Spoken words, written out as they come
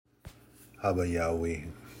Abba Yahweh,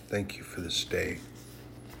 thank you for this day,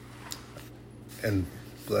 and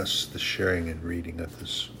bless the sharing and reading of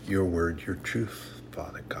this, your word, your truth,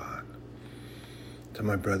 Father God, to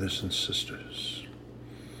my brothers and sisters,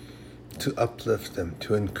 to uplift them,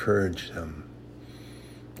 to encourage them,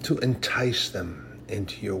 to entice them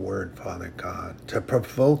into your word, Father God, to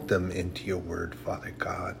provoke them into your word, Father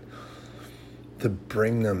God, to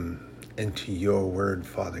bring them into your word,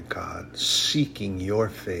 Father God, seeking your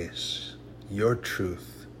face, your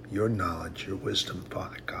truth, your knowledge, your wisdom,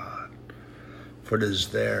 Father God. For it is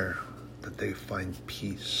there that they find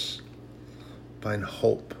peace, find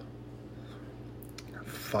hope,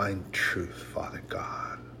 find truth, Father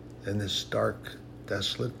God, in this dark,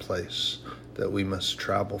 desolate place that we must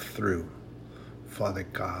travel through. Father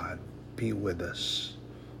God, be with us.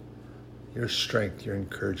 Your strength, your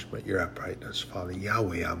encouragement, your uprightness, Father.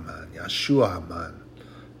 Yahweh, Amen. Yeshua, Amen.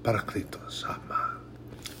 Parakletos, Amen.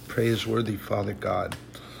 Praiseworthy, Father God.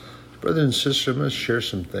 Brother and sister, I'm going to share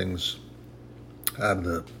some things out of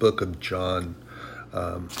the book of John.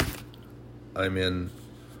 I'm in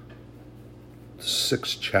the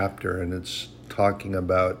 6th chapter, and it's talking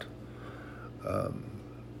about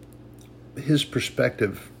his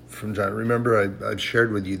perspective from John. Remember, I've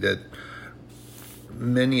shared with you that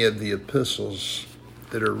many of the epistles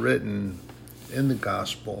that are written in the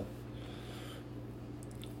gospel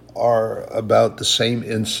are about the same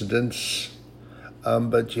incidents,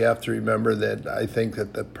 but you have to remember that I think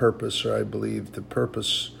that the purpose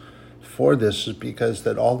for this is because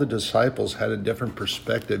that all the disciples had a different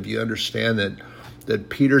perspective. You understand that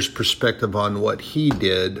Peter's perspective on what he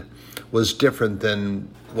did was different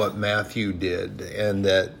than what Matthew did, and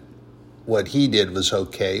that what he did was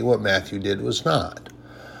okay, what Matthew did was not.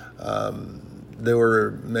 There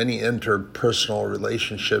were many interpersonal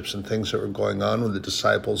relationships and things that were going on with the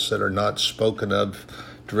disciples that are not spoken of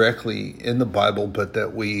directly in the Bible, but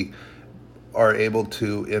that we are able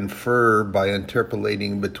to infer by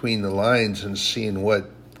interpolating between the lines and seeing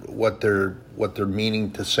what they're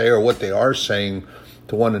meaning to say, or what they are saying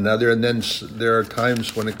to one another. And then there are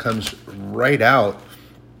times when it comes right out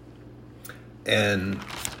and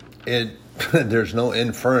there's no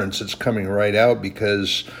inference. It's coming right out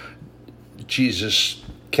because Jesus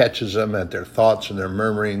catches them at their thoughts and their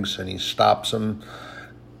murmurings, and he stops them,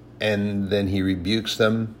 and then he rebukes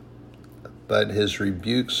them. But his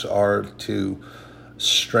rebukes are to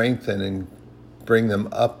strengthen and bring them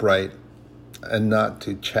upright, and not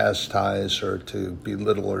to chastise or to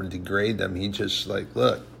belittle or degrade them. He just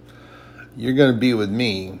look, you're going to be with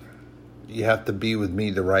me. You have to be with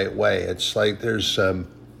me the right way. It's like there's and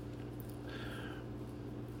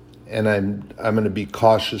I'm going to be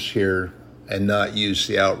cautious here and not use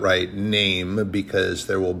the outright name, because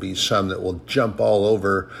there will be some that will jump all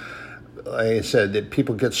over. Like I said, that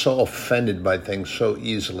people get so offended by things so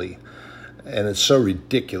easily, and it's so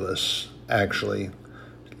ridiculous, actually,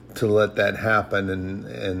 to let that happen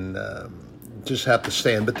and just have to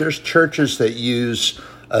stand. But there's churches that use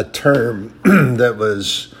a term that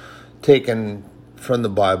was taken from the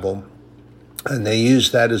Bible, and they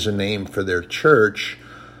use that as a name for their church,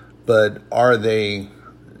 but are they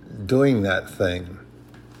doing that thing?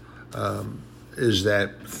 Is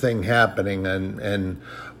that thing happening? And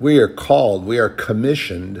we are called, we are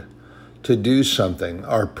commissioned to do something.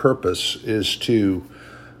 Our purpose is to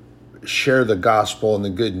share the gospel and the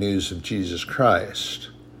good news of Jesus Christ.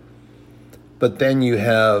 But then you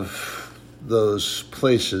have those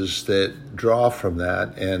places that draw from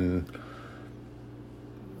that, and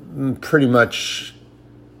pretty much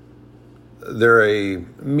they're a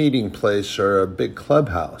meeting place or a big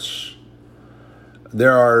clubhouse.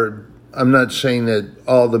 I'm not saying that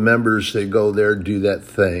all the members that go there do that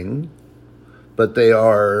thing, but they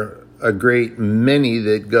are a great many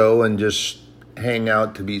that go and just hang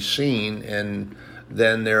out to be seen. And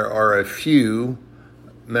then there are a few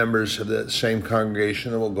members of that same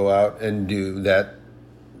congregation that will go out and do that,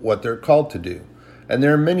 what they're called to do. And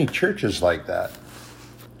there are many churches like that.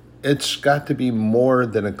 It's got to be more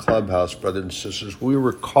than a clubhouse, brothers and sisters. We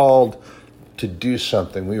were called to do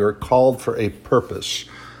something. We were called for a purpose.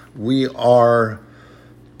 We are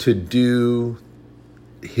to do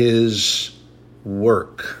his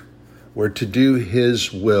work. We're to do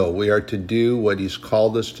his will. We are to do what he's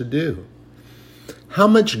called us to do. How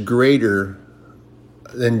much greater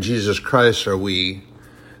than Jesus Christ are we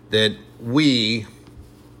that we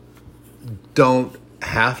don't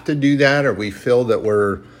have to do that, or we feel that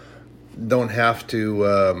don't have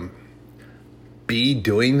to be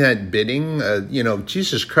doing that bidding?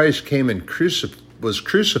 Jesus Christ came and was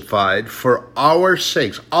crucified for our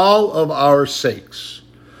sakes, all of our sakes.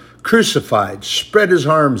 Crucified, spread his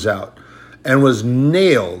arms out, and was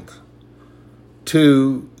nailed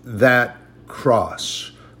to that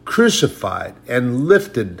cross, crucified and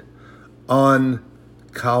lifted on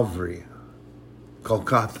Calvary,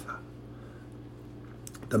 Golgotha,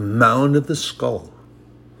 the mound of the skull,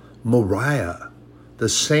 Moriah, the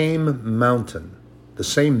same mountain, the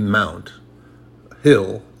same mount,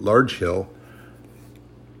 hill, large hill,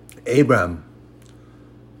 Abraham,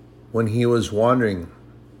 when he was wandering,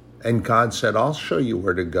 and God said, I'll show you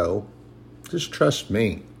where to go. Just trust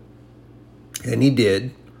me. And he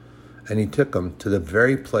did. And he took him to the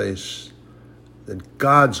very place that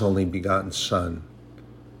God's only begotten Son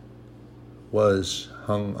was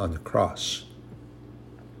hung on the cross.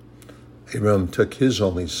 Abraham took his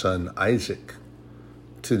only son, Isaac,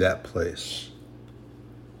 to that place.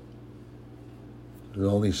 The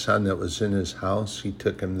only son that was in his house, he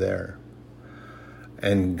took him there.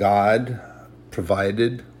 And God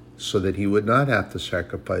provided so that he would not have to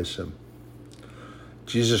sacrifice him.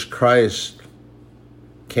 Jesus Christ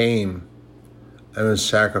came and was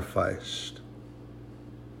sacrificed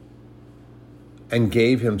and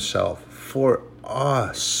gave himself for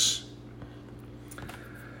us.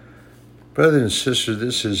 Brothers and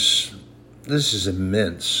sisters, this is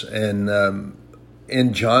immense. And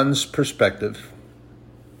in John's perspective,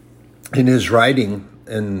 in his writing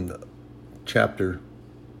in chapter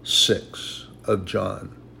 6 of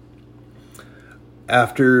John,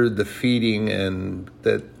 after the feeding and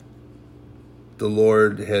that the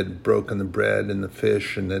Lord had broken the bread and the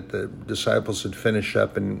fish and that the disciples had finished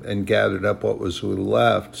up and gathered up what was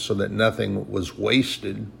left so that nothing was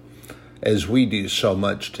wasted, as we do so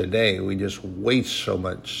much today. We just waste so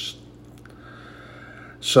much.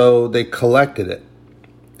 So they collected it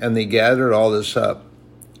and they gathered all this up,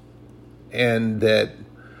 and that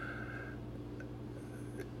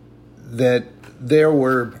there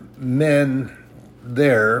were men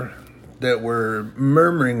there that were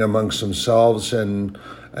murmuring amongst themselves and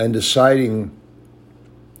deciding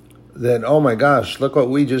that, oh my gosh, look what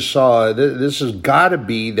we just saw. This has got to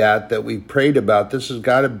be that we prayed about. This has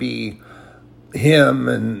got to be him,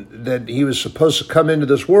 and that he was supposed to come into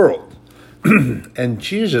this world. And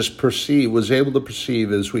Jesus was able to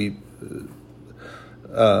perceive, as we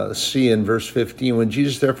see in verse 15, when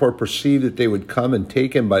Jesus therefore perceived that they would come and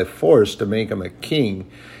take him by force to make him a king,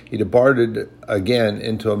 he departed again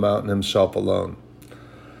into a mountain himself alone.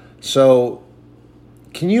 So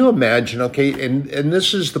can you imagine, okay, and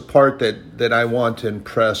this is the part that I want to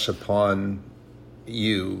impress upon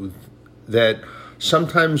you, that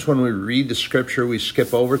sometimes when we read the scripture, we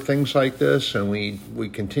skip over things like this, and we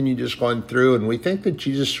continue just going through, and we think that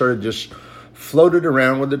Jesus sort of just floated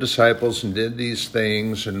around with the disciples and did these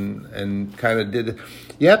things and kind of did.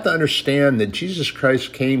 You have to understand that Jesus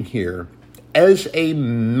Christ came here as a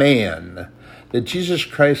man, that Jesus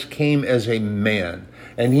Christ came as a man,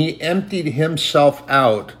 and he emptied himself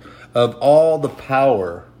out of all the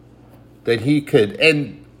power that he could.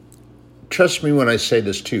 And trust me when I say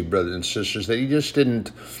this too, brothers and sisters, that he just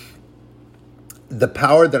didn't. The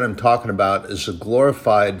power that I'm talking about is a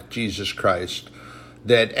glorified Jesus Christ,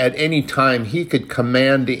 that at any time he could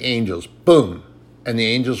command the angels, boom, and the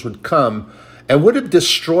angels would come and would have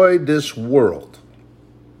destroyed this world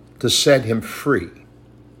to set him free.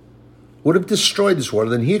 Would have destroyed this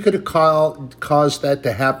world, and he could have caused that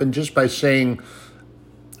to happen just by saying,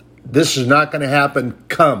 this is not going to happen,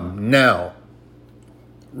 come now,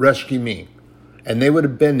 rescue me. And they would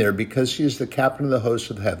have been there because he is the captain of the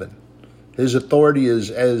host of heaven. His authority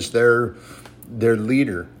is as their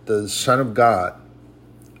leader, the Son of God,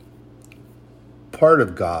 part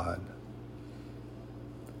of God.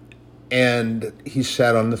 And he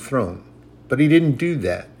sat on the throne. But he didn't do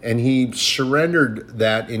that. And he surrendered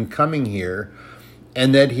that in coming here,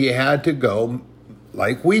 and that he had to go,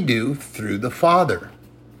 like we do, through the Father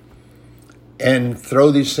and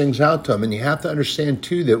throw these things out to him. And you have to understand,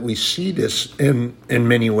 too, that we see this in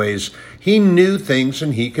many ways. He knew things,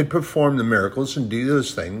 and he could perform the miracles and do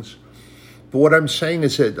those things. But what I'm saying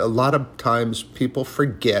is that a lot of times people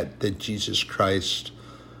forget that Jesus Christ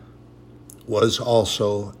was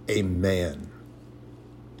also a man.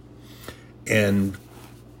 And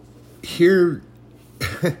here,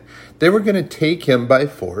 they were going to take him by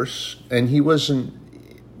force, and he wasn't,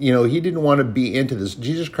 he didn't want to be into this.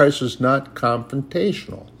 Jesus Christ was not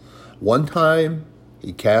confrontational. One time,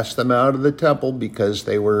 he cast them out of the temple because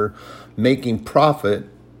they were making profit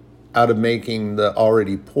out of making the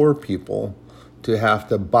already poor people to have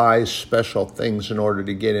to buy special things in order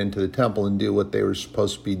to get into the temple and do what they were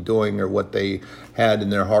supposed to be doing, or what they had in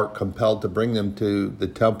their heart compelled to bring them to the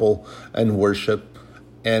temple and worship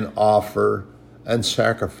and offer and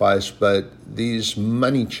sacrifice, but these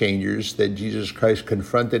money changers that Jesus Christ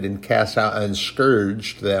confronted and cast out and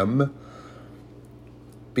scourged them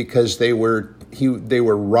because they were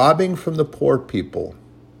robbing from the poor people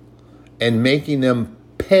and making them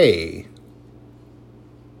pay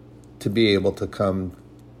to be able to come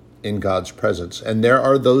in God's presence. And there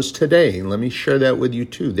are those today, let me share that with you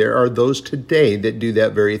too. There are those today that do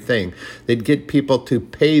that very thing. They'd get people to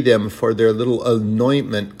pay them for their little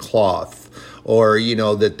anointment cloth, or,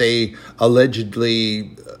 that they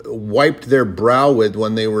allegedly wiped their brow with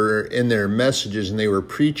when they were in their messages and they were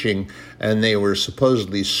preaching, and they were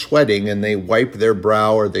supposedly sweating, and they wiped their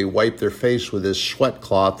brow or they wiped their face with this sweat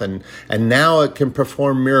cloth, and now it can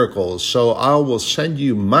perform miracles. So I will send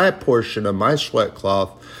you my portion of my sweat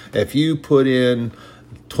cloth if you put in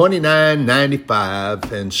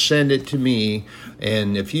 $29.95 and send it to me.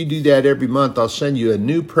 And if you do that every month, I'll send you a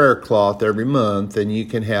new prayer cloth every month, and you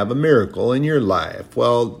can have a miracle in your life.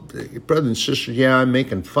 Well, brothers and sisters, yeah, I'm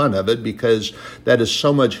making fun of it because that is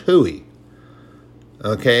so much hooey.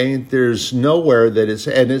 Okay, there's nowhere that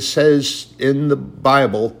and it says in the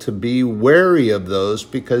Bible to be wary of those,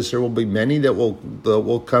 because there will be many that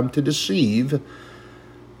will come to deceive,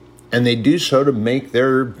 and they do so to make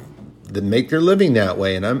their living that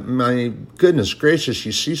way. And my goodness gracious,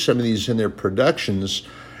 you see some of these in their productions,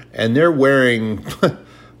 and they're wearing,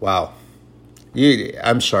 wow.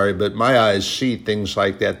 I'm sorry, but my eyes see things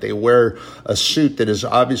like that. They wear a suit that is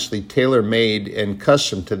obviously tailor-made and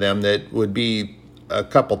custom to them that would be a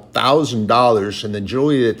couple $1,000, and the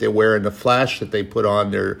jewelry that they wear and the flash that they put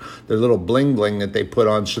on, their little bling bling that they put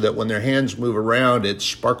on, so that when their hands move around, it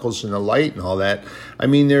sparkles in the light and all that. I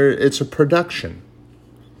mean, it's a production.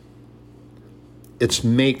 It's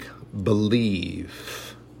make-believe.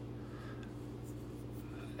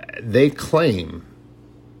 They claim,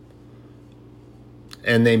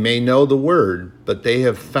 and they may know the word, but they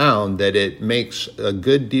have found that it makes a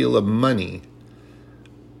good deal of money,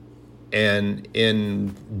 and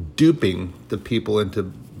in duping the people into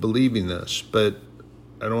believing this. But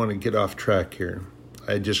I don't want to get off track here.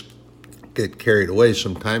 I just get carried away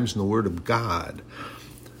sometimes in the Word of God.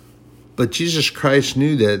 But Jesus Christ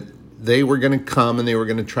knew that they were going to come and they were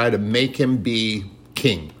going to try to make him be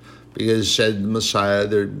king, because it said the Messiah,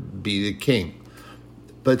 there'd be the king.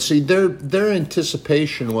 But see, their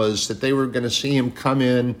anticipation was that they were going to see him come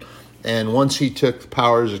in, and once he took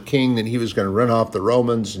power as a king, then he was going to run off the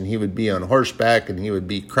Romans, and he would be on horseback, and he would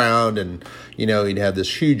be crowned, and he'd have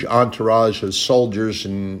this huge entourage of soldiers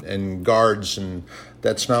and guards, and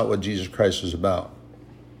that's not what Jesus Christ was about.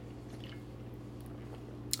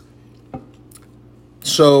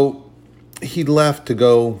 So he left to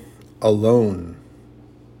go alone.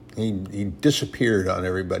 He disappeared on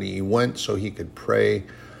everybody. He went so he could pray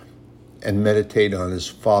and meditate on his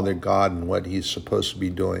Father God and what he's supposed to be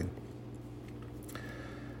doing.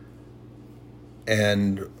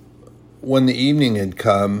 And when the evening had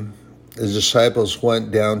come, his disciples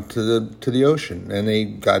went down to the ocean, and they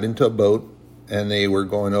got into a boat, and they were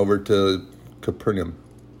going over to Capernaum.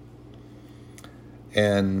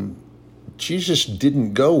 And Jesus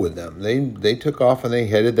didn't go with them. They took off and they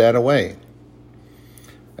headed that away.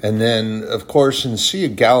 And then, of course, in the Sea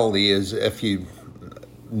of Galilee, as if you've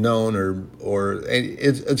known, or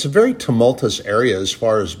it's a very tumultuous area as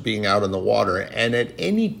far as being out in the water. And at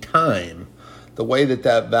any time, the way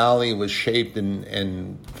that valley was shaped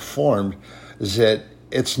and formed is that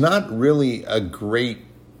it's not really a great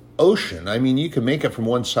ocean. I mean, you can make it from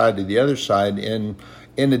one side to the other side in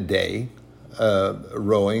a day,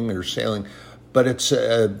 rowing or sailing, but it's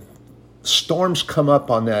storms come up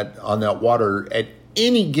on that water at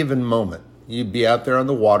any given moment. You'd be out there on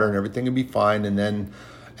the water and everything would be fine, and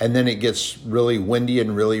then it gets really windy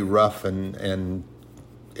and really rough, and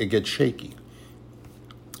it gets shaky.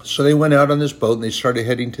 So they went out on this boat and they started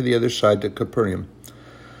heading to the other side, to Capernaum.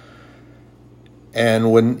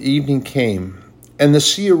 And when evening came, and the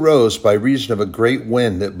sea arose by reason of a great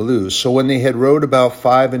wind that blew. So when they had rowed about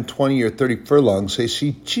 25 or 30 furlongs, they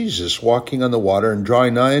see Jesus walking on the water and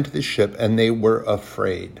drawing nigh unto the ship, and they were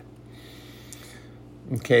afraid.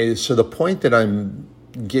 Okay, so the point that I'm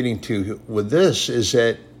getting to with this is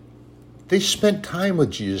that they spent time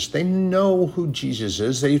with Jesus. They know who Jesus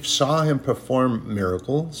is. They saw him perform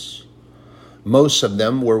miracles. Most of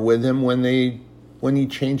them were with him when he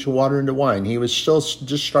changed the water into wine. He was still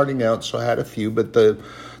just starting out, so had a few, but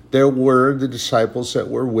there were the disciples that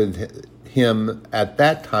were with him at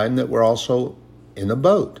that time that were also in a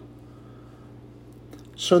boat.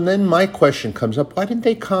 So then my question comes up, why didn't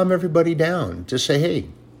they calm everybody down? Just say, hey,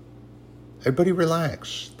 Everybody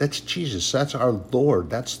relax. That's Jesus. That's our Lord.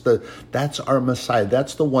 That's our Messiah.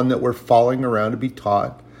 That's the one that we're following around to be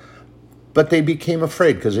taught. But they became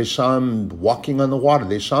afraid because they saw him walking on the water.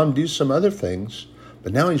 They saw him do some other things,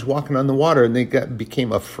 but now he's walking on the water, and they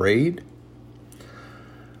became afraid.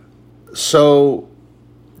 So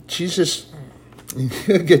Jesus,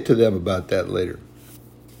 you'll get to them about that later.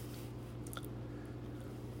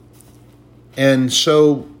 And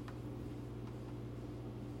so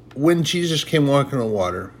when Jesus came walking on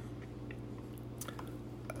water,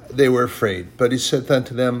 they were afraid. But he said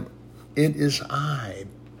unto them, it is I.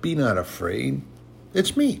 Be not afraid.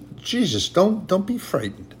 It's me, Jesus. Don't be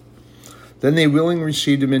frightened. Then they willingly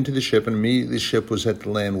received him into the ship, and immediately the ship was at the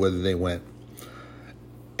land whither they went.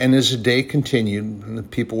 And as the day continued, and the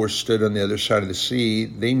people were stood on the other side of the sea,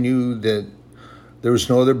 they knew that there was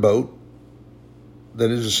no other boat. Then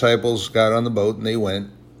his disciples got on the boat, and they went.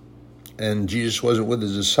 And Jesus wasn't with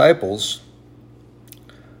his disciples,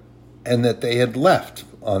 and that they had left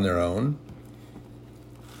on their own.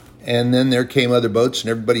 And then there came other boats,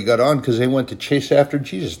 and everybody got on because they went to chase after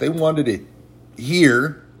Jesus. They wanted to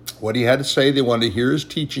hear what he had to say. They wanted to hear his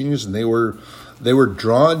teachings, and they were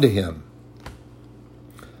drawn to him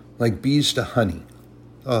like bees to honey.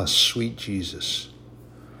 Oh, sweet Jesus.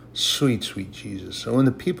 Sweet, sweet Jesus. And when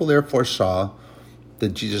the people therefore saw that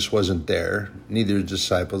Jesus wasn't there, neither his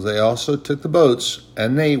disciples, they also took the boats,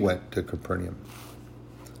 and they went to Capernaum.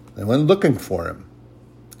 They went looking for him.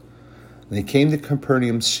 And they came to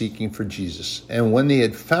Capernaum seeking for Jesus. And when they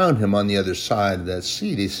had found him on the other side of that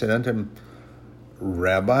sea, they said unto him,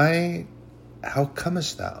 Rabbi, how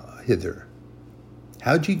comest thou hither?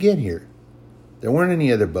 How'd you get here? There weren't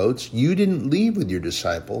any other boats. You didn't leave with your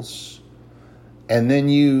disciples. And then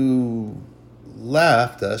you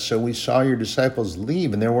left us, so we saw your disciples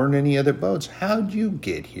leave, and there weren't any other boats. How'd you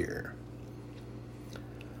get here?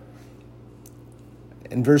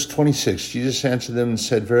 In verse 26, Jesus answered them and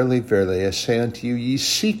said, Verily, verily, I say unto you, ye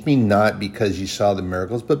seek me not because ye saw the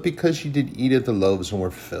miracles, but because ye did eat of the loaves and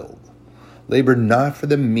were filled. Labor not for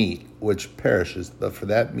the meat which perisheth, but for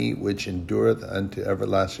that meat which endureth unto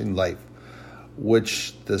everlasting life,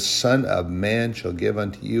 which the Son of Man shall give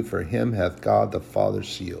unto you, for him hath God the Father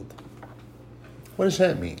sealed. What does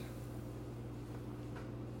that mean?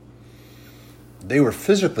 They were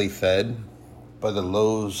physically fed by the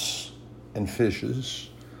loaves and fishes,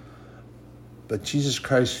 but Jesus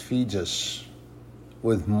Christ feeds us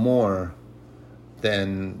with more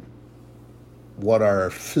than what our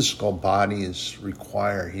physical bodies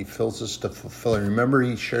require. He fills us to fulfill. And remember,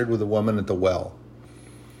 he shared with a woman at the well.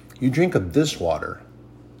 You drink of this water,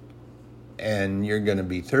 and you're going to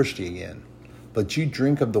be thirsty again. But you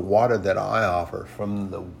drink of the water that I offer from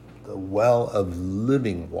the well of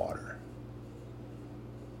living water.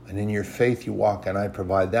 And in your faith you walk, and I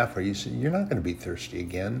provide that for you. So you're not going to be thirsty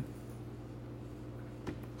again.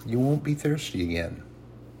 You won't be thirsty again.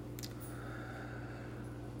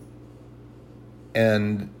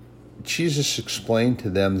 And Jesus explained to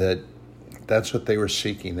them that that's what they were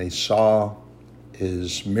seeking. They saw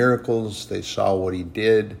his miracles. They saw what he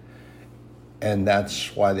did. And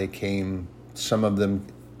that's why they came. Some of them,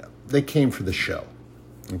 they came for the show.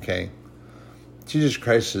 Okay? Jesus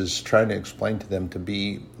Christ is trying to explain to them to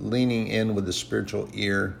be leaning in with the spiritual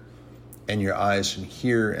ear and your eyes and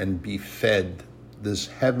hear and be fed this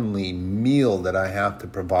heavenly meal that I have to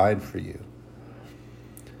provide for you.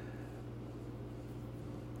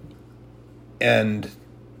 And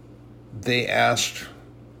they asked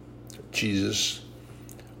Jesus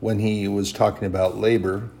when he was talking about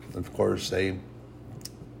labor, of course,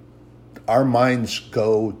 our minds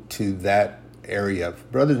go to that area.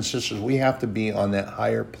 Brothers and sisters, we have to be on that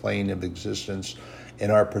higher plane of existence,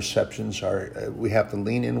 and our perceptions we have to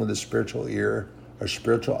lean in with the spiritual ear, our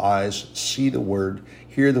spiritual eyes, see the word,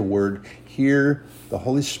 hear the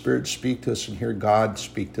Holy Spirit speak to us, and hear God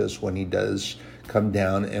speak to us when he does come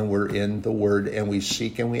down and we're in the word and we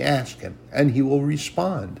seek and we ask him, and he will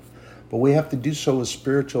respond. But we have to do so with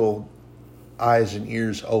spiritual eyes and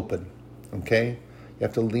ears open, okay? You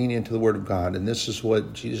have to lean into the Word of God. And this is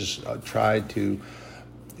what Jesus tried to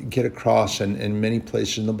get across in many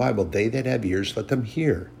places in the Bible. They that have ears, let them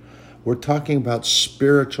hear. We're talking about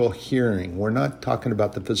spiritual hearing. We're not talking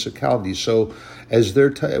about the physicality. So as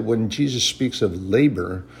when Jesus speaks of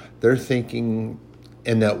labor, they're thinking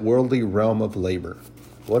in that worldly realm of labor.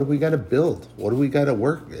 What do we got to build? What do we got to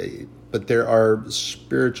work? But there are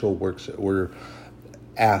spiritual works that we're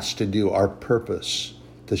asked to do, our purpose,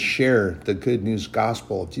 to share the good news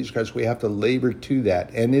gospel of Jesus Christ. We have to labor to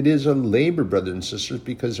that. And it is a labor, brothers and sisters,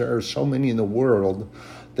 because there are so many in the world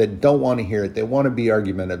that don't want to hear it. They want to be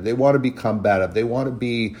argumentative. They want to be combative. They want to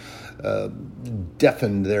be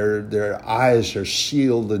deafened. Their eyes are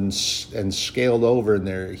sealed and scaled over, and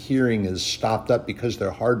their hearing is stopped up because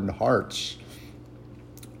they're hardened hearts.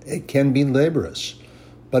 It can be laborious.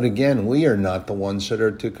 But again, we are not the ones that are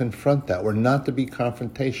to confront that. We're not to be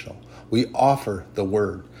confrontational. We offer the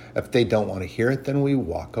word. If they don't want to hear it, then we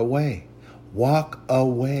walk away. Walk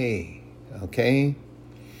away. Okay?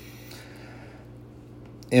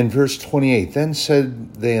 In verse 28, then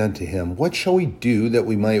said they unto him, what shall we do that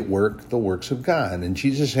we might work the works of God? And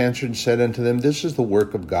Jesus answered and said unto them, this is the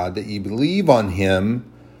work of God, that ye believe on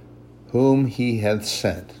him whom he hath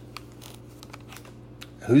sent.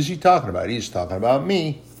 Who's he talking about? He's talking about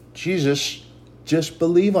me, Jesus. Just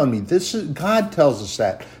believe on me. God tells us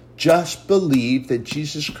that. Just believe that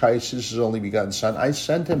Jesus Christ is his only begotten Son. I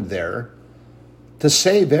sent him there to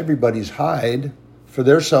save everybody's hide for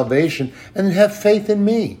their salvation, and have faith in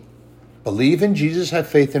me. Believe in Jesus, have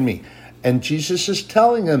faith in me. And Jesus is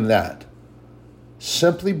telling them that.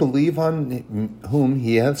 Simply believe on whom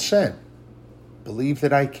he hath sent. Believe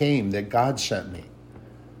that I came, that God sent me.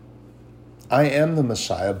 I am the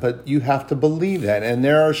Messiah, but you have to believe that. And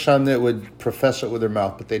there are some that would profess it with their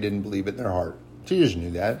mouth, but they didn't believe it in their heart. Jesus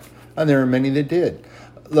knew that. And there are many that did.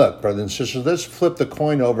 Look, brothers and sisters, let's flip the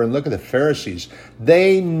coin over and look at the Pharisees.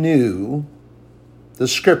 They knew the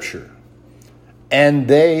scripture, and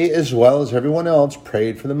they, as well as everyone else,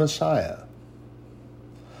 prayed for the Messiah.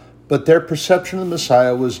 But their perception of the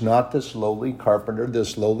Messiah was not this lowly carpenter,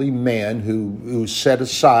 this lowly man who set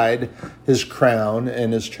aside his crown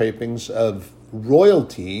and his trappings of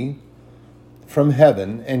royalty from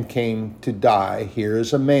heaven and came to die here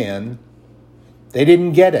as a man. They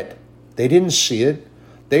didn't get it. They didn't see it.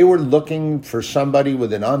 They were looking for somebody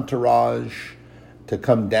with an entourage to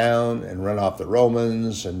come down and run off the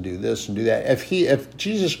Romans and do this and do that. If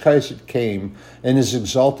Jesus Christ came in his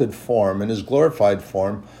exalted form, in his glorified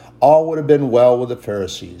form, all would have been well with the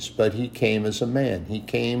Pharisees. But he came as a man. He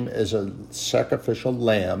came as a sacrificial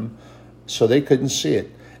lamb, so they couldn't see it.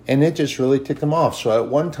 And it just really ticked them off. So at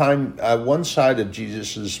one time, at one side of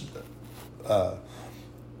Jesus's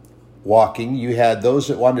walking, you had those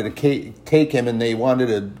that wanted to take him, and they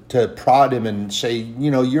wanted to prod him and say,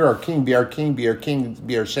 you're our king, be our king, be our king,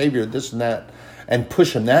 be our savior, this and that, and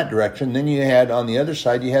push him that direction. Then you had, on the other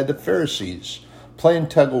side, you had the Pharisees playing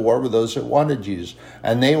tug of war with those that wanted Jesus.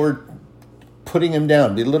 And they were putting him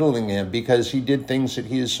down, belittling him because he did things that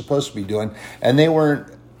he is supposed to be doing. And they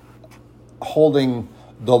weren't holding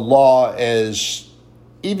the law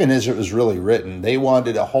even as it was really written. They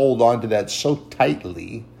wanted to hold on to that so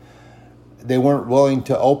tightly. They weren't willing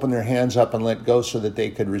to open their hands up and let go so that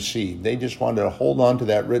they could receive. They just wanted to hold on to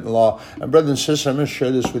that written law. And brothers and sisters, I'm going to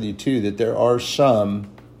share this with you too, that there are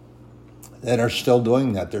some that are still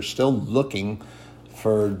doing that. They're still looking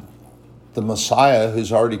for the Messiah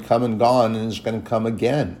who's already come and gone and is going to come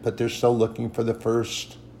again. But they're still looking for the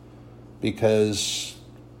first because,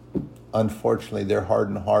 unfortunately, their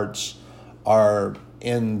hardened hearts are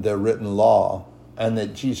in the written law, and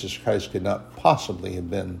that Jesus Christ could not possibly have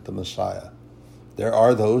been the Messiah. There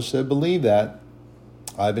are those that believe that.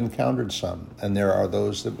 I've encountered some, and there are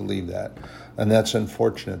those that believe that. And that's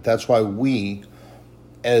unfortunate. That's why we,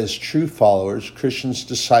 as true followers, Christians,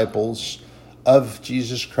 disciples of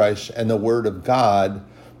Jesus Christ and the Word of God,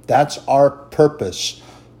 that's our purpose,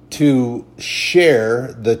 to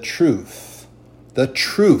share the truth, the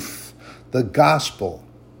gospel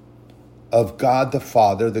of God the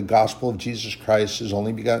Father, the gospel of Jesus Christ, his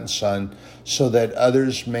only begotten Son, so that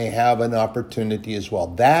others may have an opportunity as well.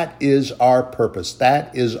 That is our purpose.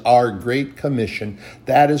 That is our great commission.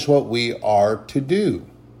 That is what we are to do.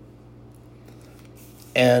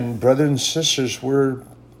 And brothers and sisters,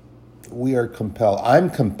 we are compelled. I'm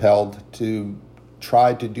compelled to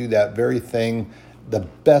try to do that very thing the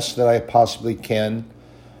best that I possibly can.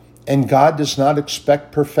 And God does not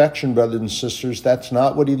expect perfection, brothers and sisters. That's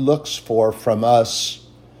not what he looks for from us.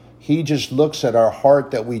 He just looks at our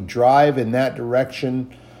heart, that we drive in that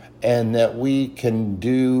direction and that we can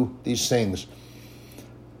do these things.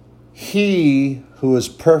 He who is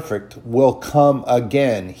perfect will come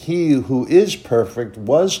again. He who is perfect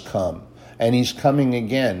was come, and he's coming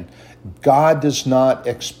again. God does not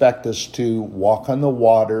expect us to walk on the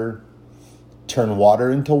water, turn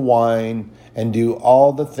water into wine, and do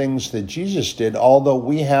all the things that Jesus did, although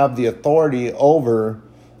we have the authority over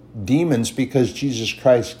demons because Jesus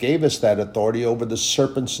Christ gave us that authority over the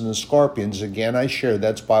serpents and the scorpions. Again, I share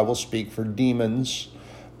that's Bible speak for demons,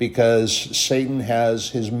 because Satan has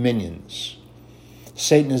his minions.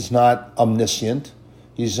 Satan is not omniscient,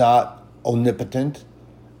 he's not omnipotent,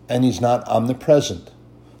 and he's not omnipresent.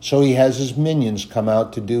 So he has his minions come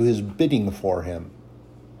out to do his bidding for him.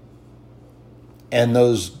 And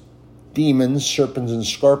those demons, serpents and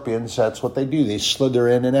scorpions, that's what they do. They slither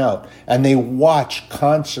in and out. And they watch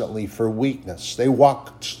constantly for weakness. They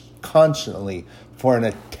watch constantly for an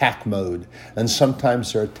attack mode. And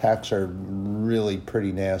sometimes their attacks are really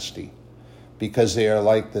pretty nasty, because they are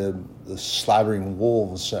like the slavering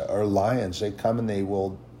wolves or lions. They come and they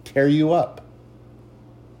will tear you up.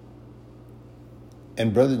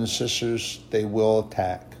 And brothers and sisters, they will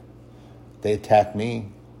attack. They attack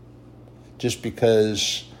me just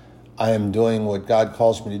because I am doing what God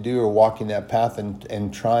calls me to do, or walking that path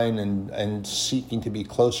and trying and seeking to be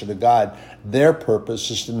closer to God. Their purpose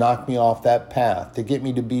is to knock me off that path, to get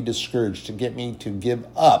me to be discouraged, to get me to give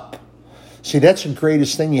up. See, that's the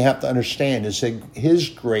greatest thing you have to understand, is that his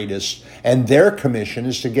greatest and their commission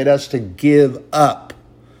is to get us to give up,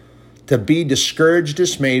 to be discouraged,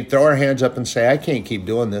 dismayed, throw our hands up and say, I can't keep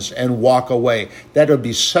doing this, and walk away. That would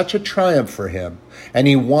be such a triumph for him. And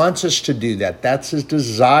he wants us to do that. That's his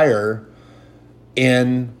desire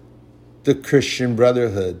in the Christian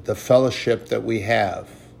brotherhood, the fellowship that we have.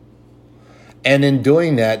 And in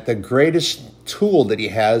doing that, the greatest tool that he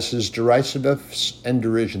has is derisiveness and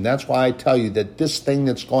derision. That's why I tell you that this thing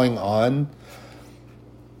that's going on,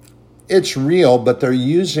 it's real, but they're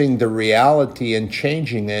using the reality and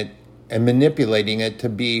changing it and manipulating it to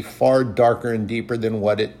be far darker and deeper than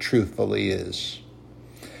what it truthfully is.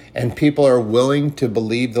 And people are willing to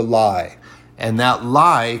believe the lie. And that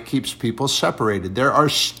lie keeps people separated. There are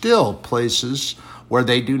still places where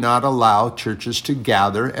they do not allow churches to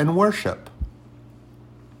gather and worship.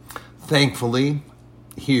 Thankfully,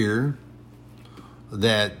 here,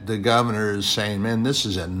 that the governor is saying, man, this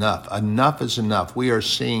is enough. Enough is enough. We are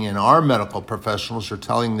seeing, and our medical professionals are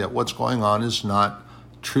telling that what's going on is not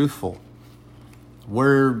truthful.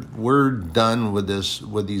 We're done with this,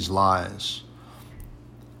 with these lies.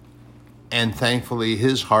 And thankfully,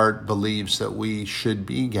 his heart believes that we should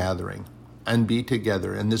be gathering and be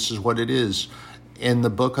together. And this is what it is. In the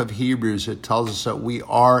book of Hebrews, it tells us that we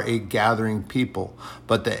are a gathering people,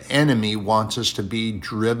 but the enemy wants us to be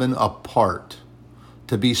driven apart,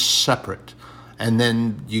 to be separate. And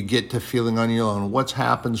then you get to feeling on your own. What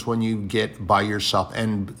happens when you get by yourself?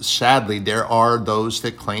 And sadly, there are those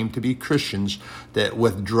that claim to be Christians that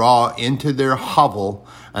withdraw into their hovel,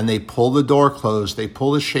 and they pull the door closed, they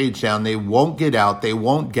pull the shades down, they won't get out, they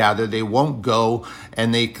won't gather, they won't go,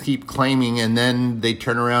 and they keep claiming, and then they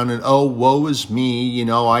turn around and, oh, woe is me,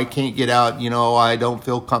 I can't get out, I don't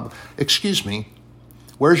feel comfortable. Excuse me,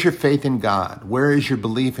 where's your faith in God? Where is your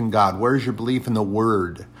belief in God? Where is your belief in the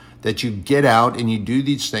Word? That you get out and you do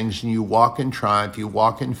these things and you walk in triumph, you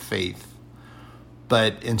walk in faith,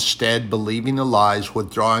 but instead believing the lies,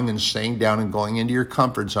 withdrawing and staying down and going into your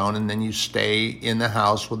comfort zone, and then you stay in the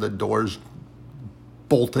house with the doors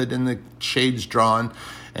bolted and the shades drawn.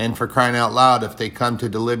 And for crying out loud, if they come to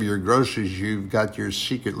deliver your groceries, you've got your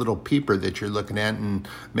secret little peeper that you're looking at and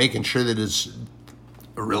making sure that it's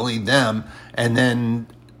really them. And then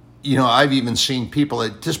I've even seen people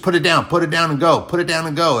that just put it down and go, put it down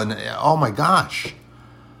and go. And oh my gosh,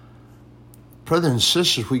 brothers and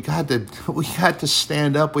sisters, we got to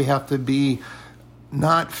stand up. We have to be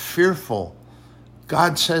not fearful.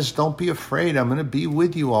 God says, don't be afraid. I'm going to be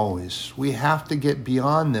with you always. We have to get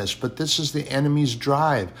beyond this. But this is the enemy's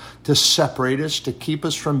drive, to separate us, to keep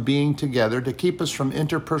us from being together, to keep us from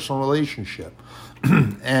interpersonal relationship.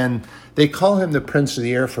 And they call him the Prince of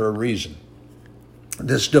the Air for a reason.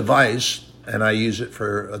 This device, and I use it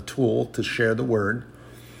for a tool to share the word,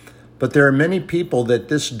 but there are many people that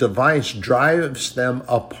this device drives them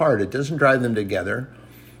apart. It doesn't drive them together.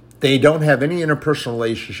 They don't have any interpersonal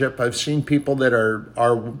relationship. I've seen people that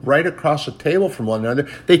are right across the table from one another.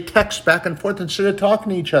 They text back and forth instead of talking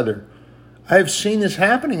to each other. I've seen this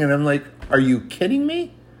happening, and I'm like, are you kidding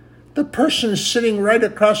me? The person is sitting right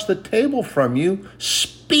across the table from you.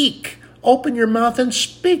 Speak. Open your mouth and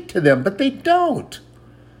speak to them, but they don't.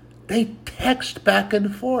 They text back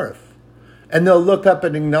and forth. And they'll look up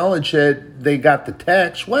and acknowledge that they got the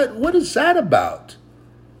text. What is that about?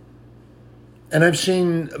 And I've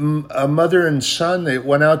seen a mother and son, they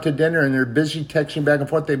went out to dinner and they're busy texting back and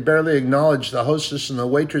forth. They barely acknowledge the hostess and the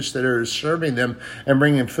waitress that are serving them and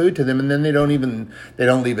bringing food to them. And then they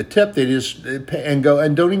don't leave a tip. They just and go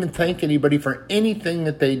and don't even thank anybody for anything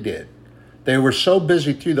that they did. They were so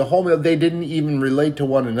busy through the whole meal, they didn't even relate to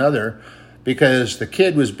one another because the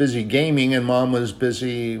kid was busy gaming and mom was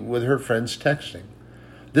busy with her friends texting.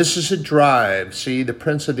 This is a drive. See, the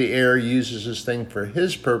prince of the air uses this thing for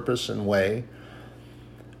his purpose and way,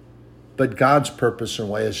 but God's purpose and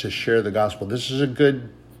way is to share the gospel. This is a good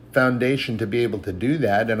foundation to be able to do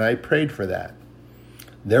that, and I prayed for that.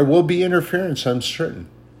 There will be interference, I'm certain.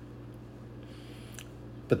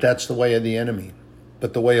 But that's the way of the enemy.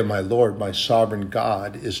 But the way of my Lord, my sovereign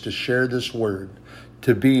God, is to share this word,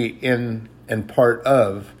 to be in and part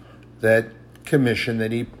of that commission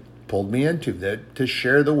that he pulled me into, that to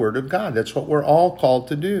share the word of God. That's what we're all called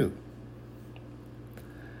to do.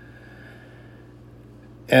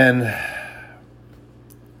 And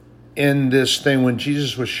in this thing, when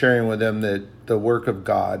Jesus was sharing with them that the work of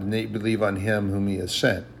God, and they believe on him whom he has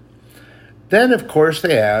sent, then, of course,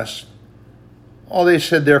 they asked, they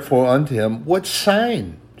said, therefore, unto him, what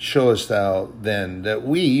sign showest thou then, that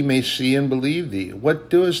we may see and believe thee? What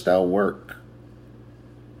doest thou work?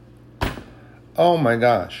 Oh my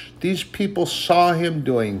gosh. These people saw him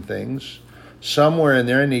doing things somewhere in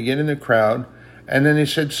there, and they get in the crowd, and then they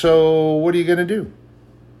said, so what are you going to do?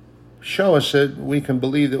 Show us that we can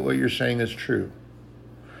believe that what you're saying is true.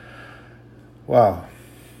 Wow.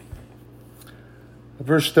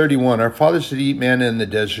 Verse 31, our fathers did eat manna in the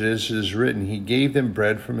desert, as it is written, he gave them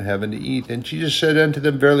bread from heaven to eat. And Jesus said unto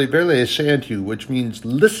them, verily, verily, I say unto you, which means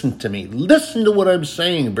listen to me. Listen to what I'm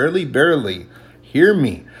saying. Verily, verily, hear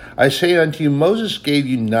me. I say unto you, Moses gave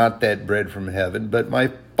you not that bread from heaven, but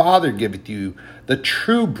my Father giveth you the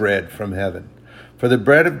true bread from heaven. For the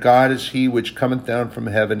bread of God is he which cometh down from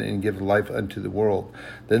heaven and giveth life unto the world.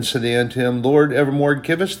 Then said they unto him, Lord, evermore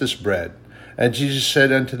give us this bread. And Jesus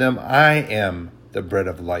said unto them, I am the bread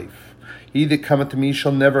of life. He that cometh to me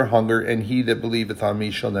shall never hunger, and he that believeth on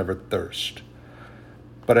me shall never thirst.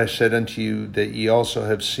 But I said unto you that ye also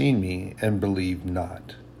have seen me, and believe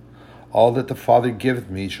not. All that the Father giveth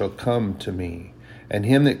me shall come to me, and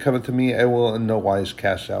him that cometh to me I will in no wise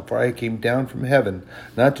cast out. For I came down from heaven,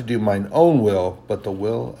 not to do mine own will, but the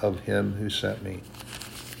will of him who sent me.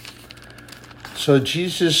 So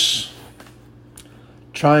Jesus,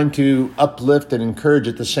 trying to uplift and encourage,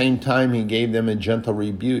 at the same time he gave them a gentle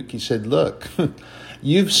rebuke. He said, look,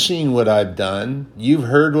 you've seen what I've done, you've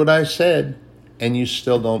heard what I said, and you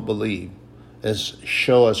still don't believe.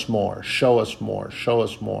 Show us more, show us more, show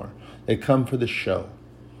us more. They come for the show.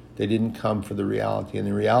 They didn't come for the reality. And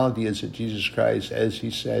the reality is that Jesus Christ, as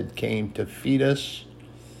he said, came to feed us,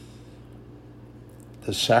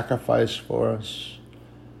 to sacrifice for us,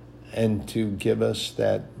 and to give us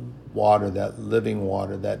that water, that living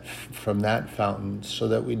water, that from that fountain, so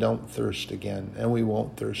that we don't thirst again, and we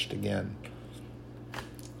won't thirst again.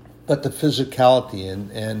 But the physicality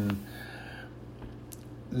and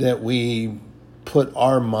that we put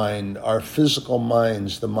our mind, our physical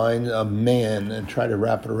minds, the mind of man, and try to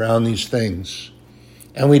wrap it around these things.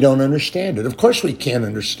 And we don't understand it. Of course we can't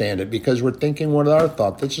understand it, because we're thinking with our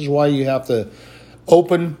thought. This is why you have to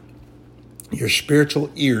open your spiritual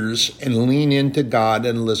ears and lean into God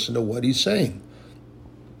and listen to what he's saying.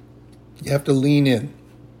 You have to lean in.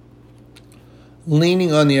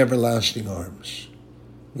 Leaning on the everlasting arms,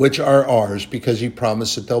 which are ours, because he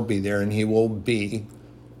promised that they'll be there and he will be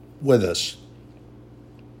with us.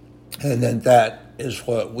 And then that is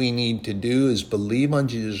what we need to do, is believe on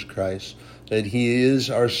Jesus Christ, that he is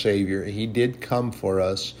our Savior. He did come for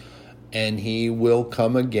us, and he will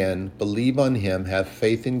come again. Believe on him, have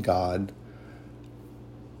faith in God,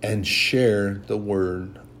 and share the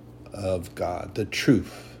word of God, the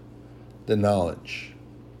truth, the knowledge.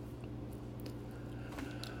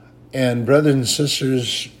 And brothers and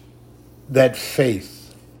sisters, that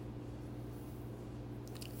faith.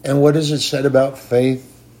 And what is it said about faith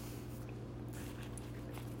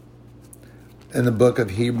in the book of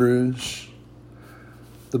Hebrews?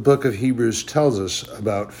 The book of Hebrews tells us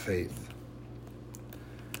about faith.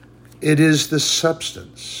 It is the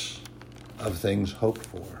substance of things hoped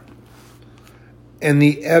for, and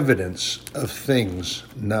the evidence of things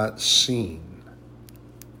not seen.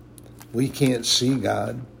 We can't see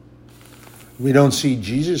God. We don't see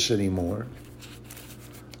Jesus anymore.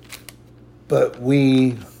 But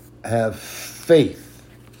we have faith.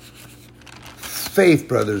 Faith,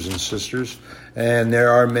 brothers and sisters. And there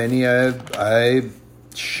are many, I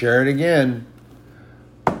share it again.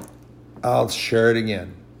 I'll share it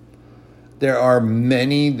again. There are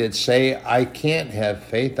many that say, I can't have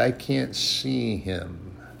faith. I can't see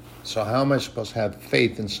him. So how am I supposed to have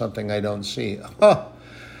faith in something I don't see?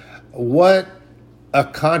 What a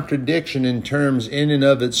contradiction in terms in and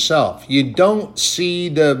of itself. You don't see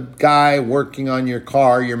the guy working on your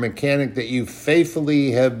car, your mechanic that you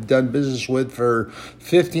faithfully have done business with for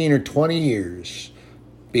 15 or 20 years,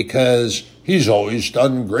 because he's always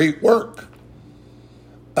done great work.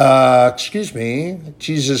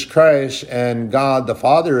 Jesus Christ and God the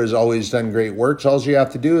Father has always done great works. All you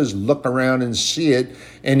have to do is look around and see it.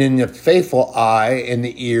 And in the faithful eye and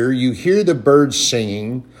the ear, you hear the birds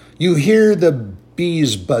singing. You hear the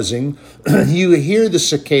bees buzzing. You hear the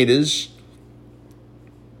cicadas,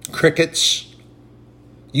 crickets.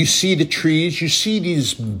 You see the trees. You see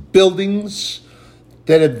these buildings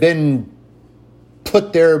that have been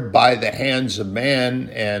put there by the hands of man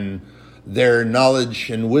and their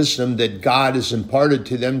knowledge and wisdom that God has imparted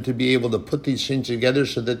to them to be able to put these things together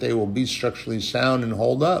so that they will be structurally sound and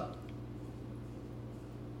hold up.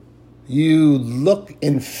 You look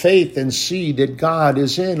in faith and see that God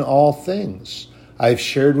is in all things. I've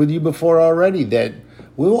shared with you before already that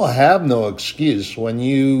we will have no excuse when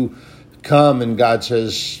you come and God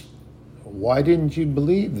says, why didn't you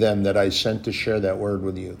believe them that I sent to share that word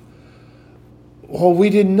with you? Well,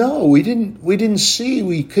 we didn't know. We didn't see.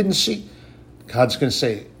 We couldn't see. God's going to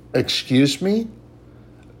say, excuse me?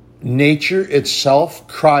 Nature itself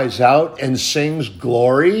cries out and sings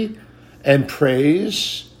glory and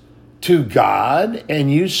praise to God,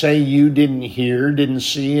 and you say you didn't hear, didn't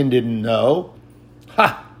see, and didn't know?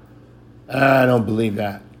 Ha! I don't believe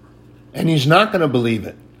that. And he's not going to believe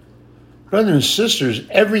it. Brothers and sisters,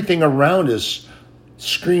 everything around us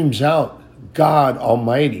screams out, God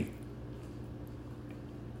Almighty.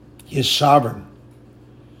 He is sovereign.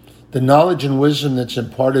 The knowledge and wisdom that's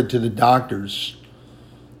imparted to the doctors,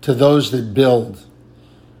 to those that build,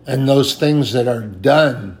 and those things that are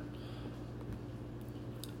done,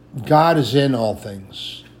 God is in all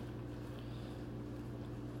things.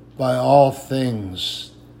 By all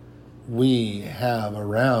things we have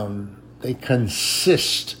around, they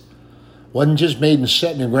consist. Wasn't just made and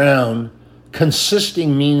set in the ground.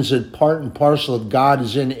 Consisting means that part and parcel of God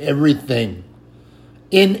is in everything.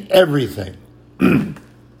 In everything.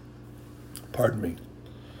 Pardon me.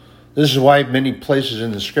 This is why many places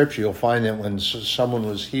in the scripture you'll find that when someone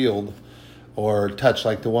was healed or touched,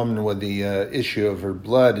 like the woman with the issue of her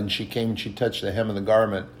blood, and she came and she touched the hem of the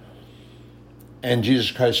garment, and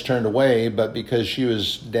Jesus Christ turned away, but because she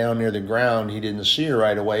was down near the ground, he didn't see her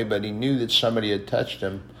right away, but he knew that somebody had touched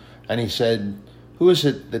him, and he said, who is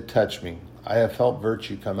it that touched me? I have felt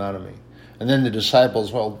virtue come out of me. And then the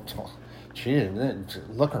disciples, well, gee,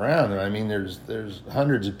 look around. I mean, there's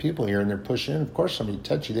hundreds of people here, and they're pushing in. Of course, somebody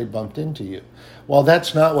touched you. They bumped into you. Well,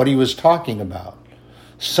 that's not what he was talking about.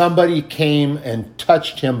 Somebody came and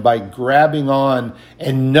touched him by grabbing on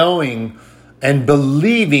and knowing and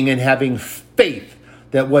believing and having faith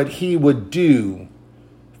that what he would do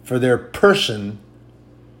for their person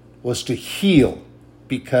was to heal,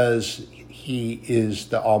 because he is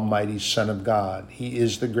the Almighty Son of God. He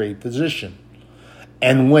is the great physician.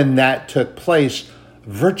 And when that took place,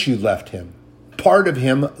 virtue left him. Part of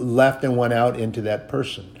him left and went out into that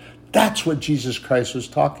person. That's what Jesus Christ was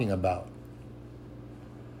talking about.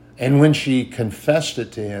 And when she confessed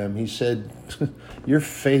it to him, he said, your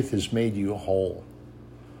faith has made you whole.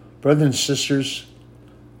 Brothers and sisters,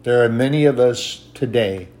 there are many of us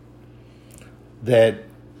today that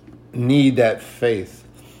need that faith.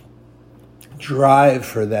 Drive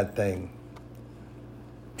for that thing.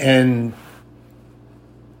 And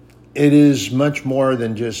it is much more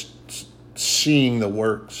than just seeing the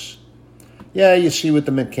works. Yeah, you see what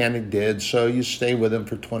the mechanic did, so you stay with him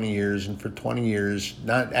for 20 years, and for 20 years,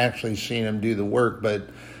 not actually seeing him do the work, but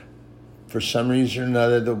for some reason or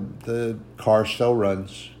another, the car still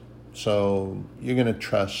runs. So you're going to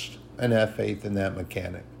trust and have faith in that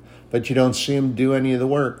mechanic. But you don't see him do any of the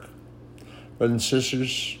work. Brothers and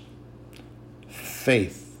sisters,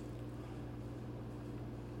 faith,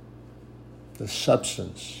 the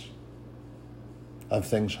substance of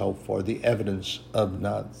things hoped for, the evidence of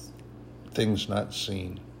things not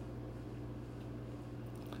seen.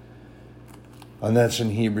 And that's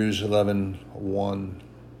in Hebrews 11:1.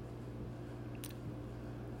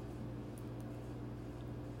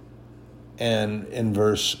 And in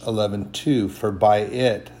verse 11:2, for by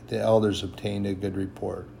it the elders obtained a good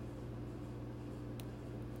report.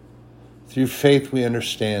 Through faith we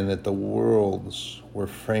understand that the worlds were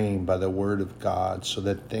framed by the word of God, so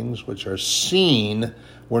that things which are seen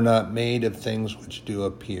were not made of things which do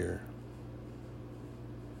appear.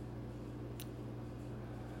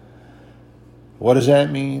 What does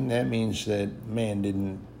that mean? That means that man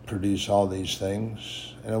didn't produce all these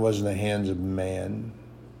things, and it wasn't the hands of man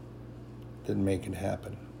that make it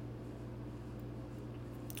happen.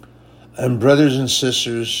 And brothers and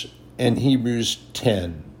sisters, in Hebrews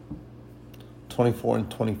 10:24 and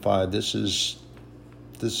 25, this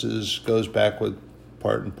goes back with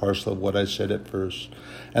part and parcel of what I said at first.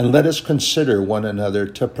 And let us consider one another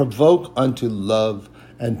to provoke unto love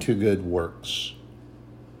and to good works.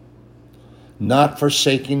 Not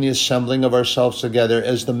forsaking the assembling of ourselves together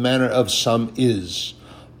as the manner of some is,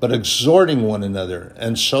 but exhorting one another,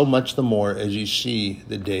 and so much the more as you see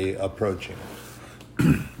the day approaching.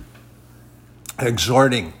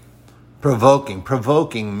 Exhorting, provoking.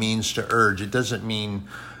 Provoking means to urge. It doesn't mean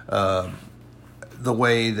the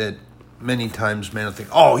way that many times men will think,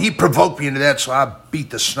 oh, he provoked me into that, so I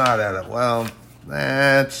beat the snot out of it. Well,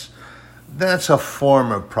 that's a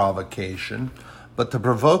form of provocation. But the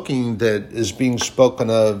provoking that is being spoken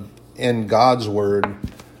of in God's word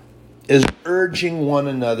is urging one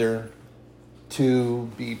another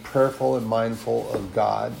to be prayerful and mindful of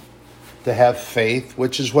God, to have faith,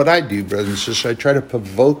 which is what I do, brothers and sisters. I try to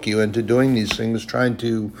provoke you into doing these things, trying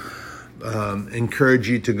to encourage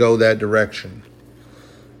you to go that direction.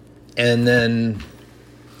 And then,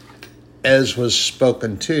 as was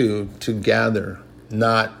spoken to gather,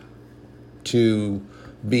 not to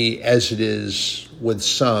be as it is with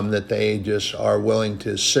some, that they just are willing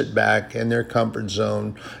to sit back in their comfort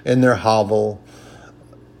zone, in their hovel,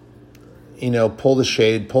 pull the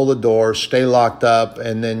shade, pull the door, stay locked up,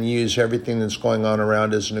 and then use everything that's going on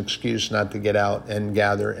around as an excuse not to get out and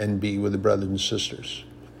gather and be with the brothers and sisters.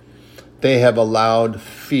 They have allowed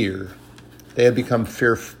fear. They have become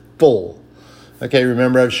fearful. Okay,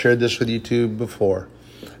 remember I've shared this with you too before,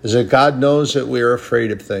 is that God knows that we are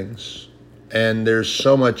afraid of things. And there's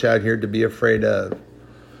so much out here to be afraid of,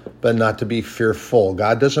 but not to be fearful.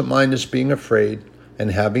 God doesn't mind us being afraid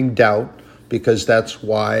and having doubt, because that's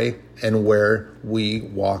why and where we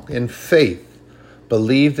walk in faith.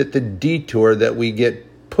 Believe that the detour that we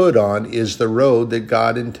get put on is the road that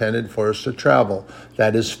God intended for us to travel.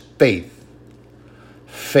 That is faith.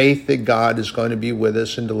 Faith that God is going to be with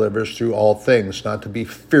us and deliver us through all things, not to be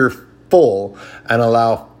fearful and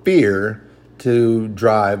allow fear to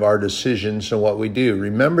drive our decisions and what we do.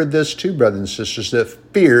 Remember this too, brothers and sisters, that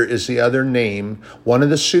fear is the other name, one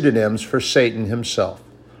of the pseudonyms for Satan himself.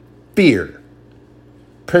 Fear,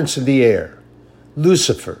 prince of the air,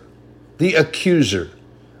 Lucifer, the accuser,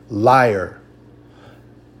 liar.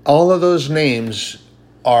 All of those names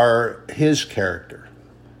are his character.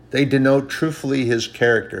 They denote truthfully his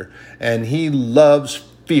character. And he loves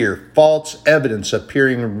fear, false evidence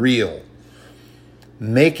appearing real,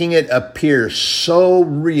 making it appear so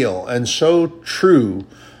real and so true,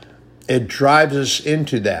 it drives us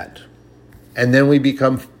into that. And then we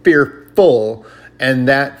become fearful, and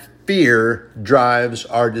that fear drives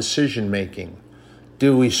our decision making.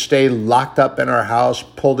 Do we stay locked up in our house,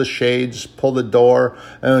 pull the shades, pull the door,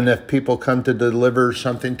 and if people come to deliver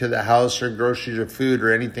something to the house or groceries or food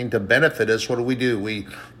or anything to benefit us, what do? We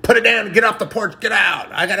put it down, get off the porch, get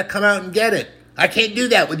out. I got to come out and get it. I can't do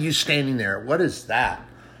that with you standing there. What is that?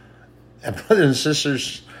 And brothers and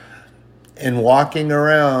sisters, in walking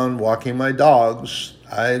around, walking my dogs,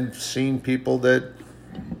 I've seen people that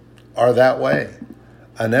are that way.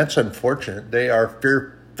 And that's unfortunate. They are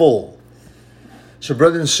fearful. So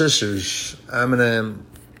brothers and sisters, I'm going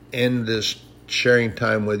to end this sharing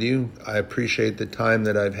time with you. I appreciate the time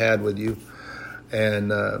that I've had with you. And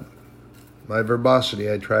my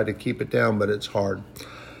verbosity, I try to keep it down, but it's hard.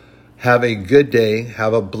 Have a good day.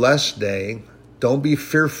 Have a blessed day. Don't be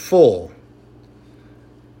fearful.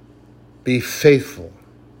 Be faithful,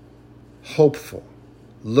 hopeful,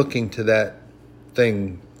 looking to that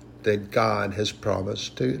thing that God has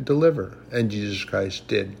promised to deliver and Jesus Christ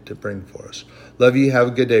did to bring for us. Love you. Have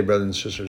a good day, brothers and sisters.